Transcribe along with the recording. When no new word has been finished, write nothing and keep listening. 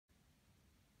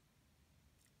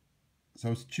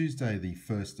So it's Tuesday the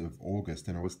 1st of August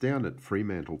and I was down at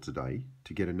Fremantle today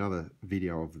to get another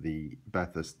video of the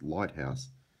Bathurst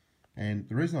Lighthouse. And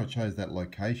the reason I chose that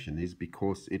location is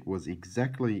because it was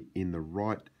exactly in the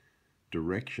right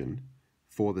direction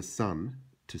for the sun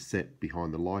to set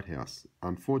behind the lighthouse.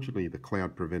 Unfortunately, the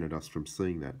cloud prevented us from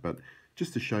seeing that, but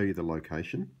just to show you the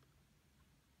location,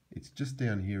 it's just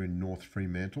down here in North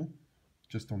Fremantle,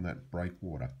 just on that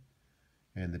breakwater.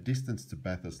 And the distance to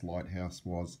Bathurst Lighthouse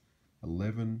was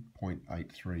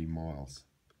 11.83 miles.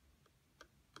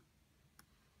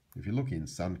 If you look in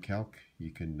SunCalc,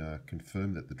 you can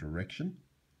confirm that the direction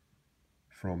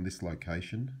from this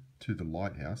location to the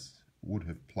lighthouse would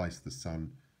have placed the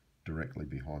sun directly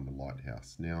behind the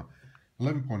lighthouse. Now,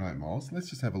 11.8 miles, let's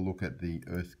just have a look at the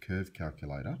Earth curve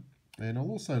calculator, and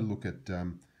I'll also look at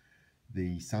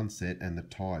the sunset and the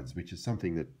tides, which is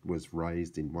something that was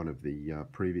raised in one of the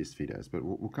previous videos, but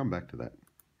we'll come back to that.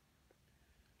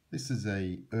 This is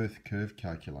a Earth curve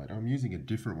calculator. I'm using a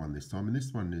different one this time, and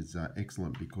this one is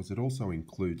excellent because it also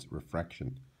includes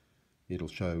refraction. It'll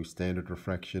show standard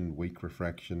refraction, weak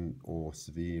refraction, or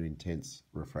severe intense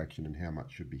refraction, and how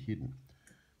much should be hidden.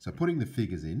 So putting the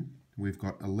figures in, we've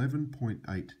got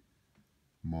 11.8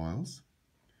 miles.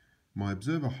 My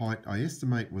observer height, I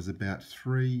estimate, was about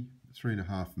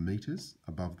 3.5 meters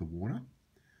above the water.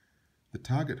 The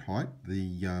target height,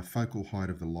 the focal height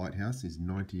of the lighthouse, is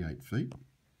 98 feet.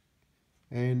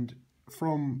 And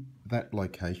from that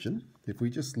location, if we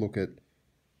just look at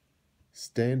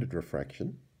standard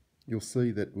refraction, you'll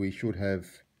see that we should have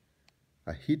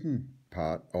a hidden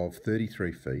part of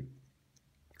 33 feet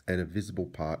and a visible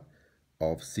part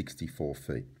of 64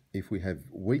 feet. If we have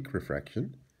weak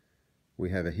refraction, we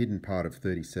have a hidden part of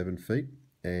 37 feet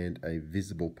and a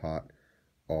visible part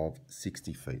of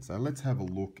 60 feet. So let's have a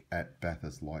look at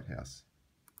Bathurst Lighthouse.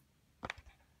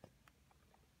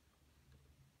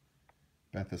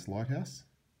 Bathurst Lighthouse.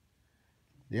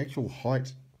 The actual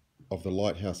height of the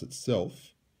lighthouse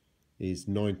itself is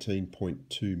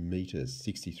 19.2 meters,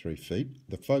 63 feet.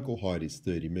 The focal height is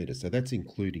 30 meters, so that's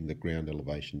including the ground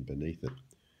elevation beneath it.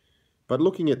 But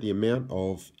looking at the amount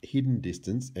of hidden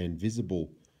distance and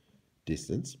visible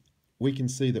distance, we can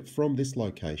see that from this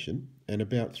location and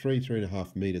about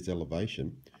 3.5 meters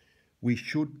elevation, we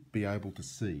should be able to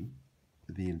see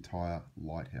the entire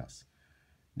lighthouse.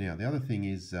 Now, the other thing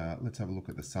is, let's have a look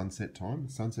at the sunset time.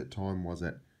 The sunset time was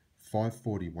at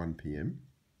 5:41 p.m.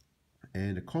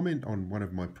 And a comment on one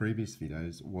of my previous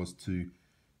videos was to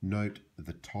note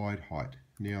the tide height.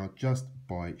 Now, just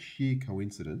by sheer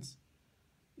coincidence,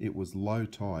 it was low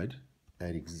tide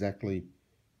at exactly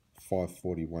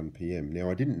 5:41 p.m. Now,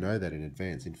 I didn't know that in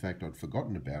advance. In fact, I'd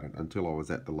forgotten about it until I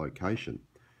was at the location.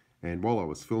 And while I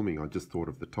was filming, I just thought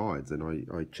of the tides, and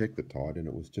I checked the tide, and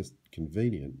it was just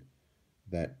convenient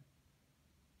that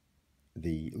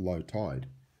the low tide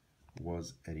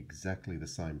was at exactly the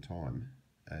same time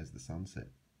as the sunset.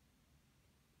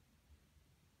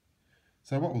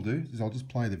 So what we'll do is I'll just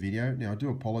play the video. Now, I do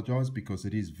apologise because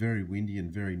it is very windy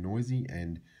and very noisy,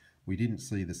 and we didn't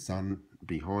see the sun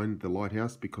behind the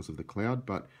lighthouse because of the cloud,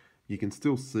 but you can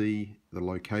still see the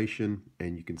location,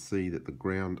 and you can see that the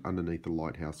ground underneath the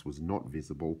lighthouse was not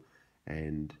visible,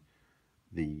 and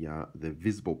the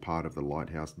visible part of the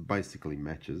lighthouse basically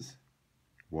matches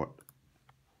what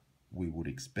we would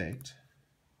expect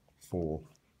for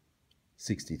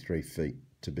 63 feet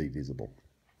to be visible.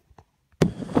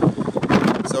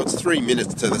 So it's 3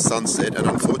 minutes to the sunset, and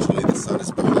unfortunately the sun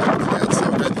is behind the clouds, so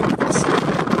I don't think we're going to see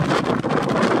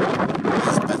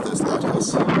this Bathurst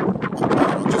Lighthouse.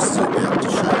 I'll just zoom out to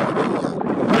show you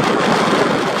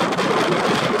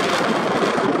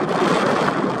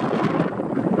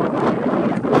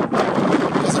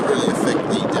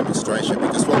demonstration,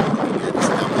 because what we're looking at is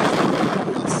how much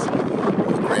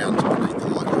of the ground beneath the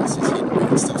lighthouse is hidden. We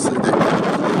can still see that. It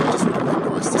just would have been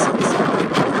nice to see the sun.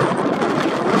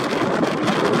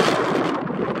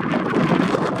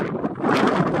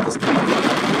 Just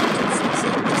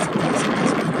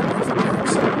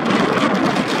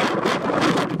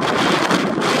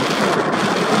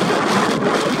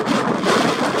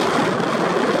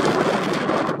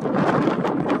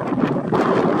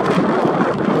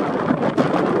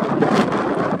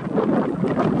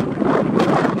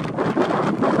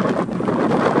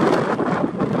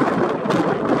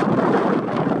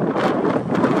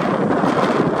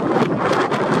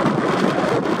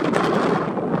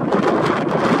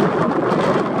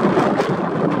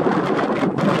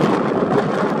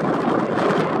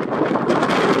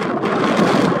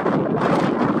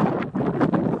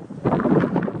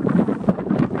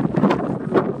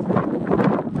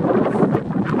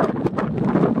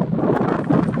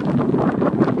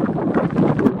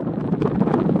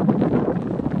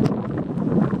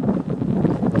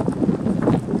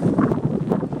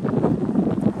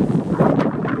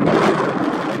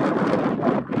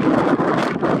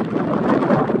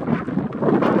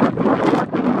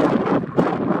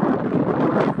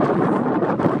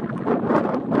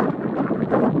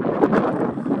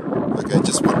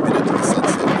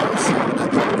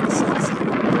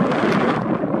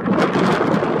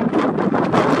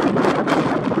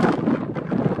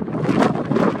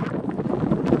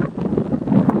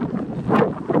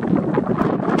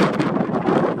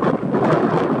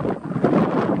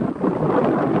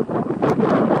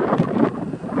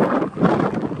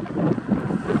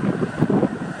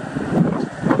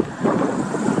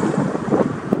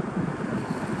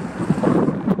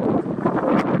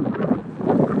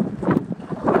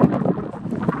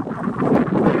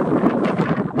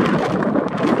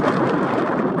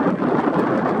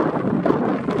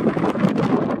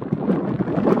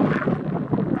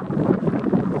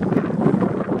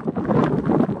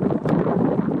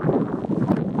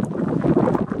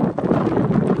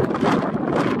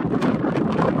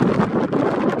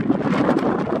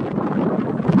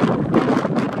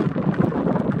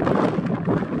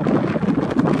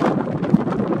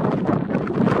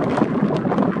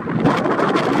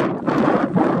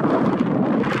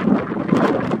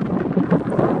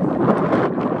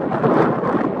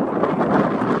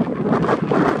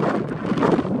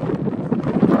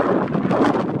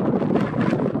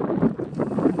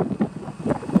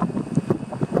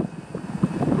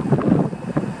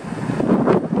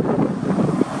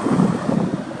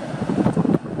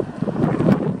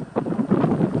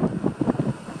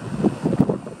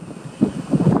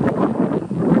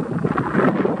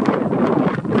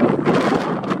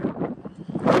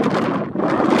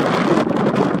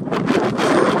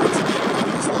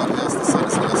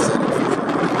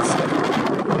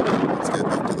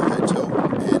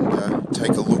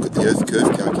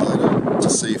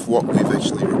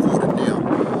actually recorded now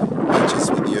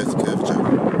matches with the Earth curvature.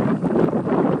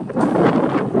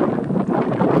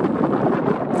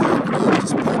 And again,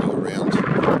 just panning around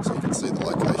so you can see the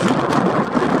location.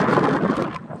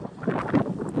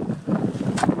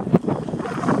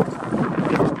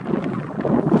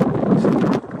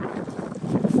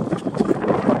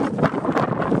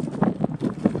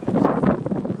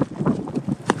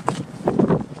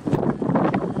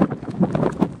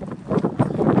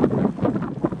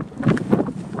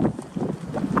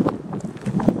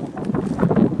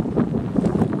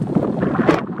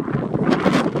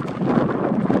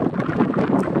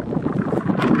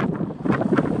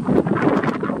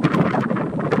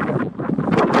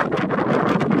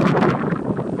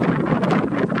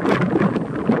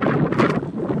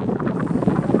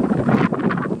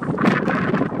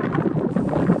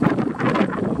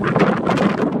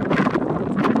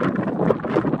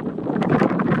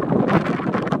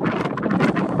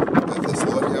 Bathurst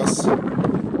Lighthouse.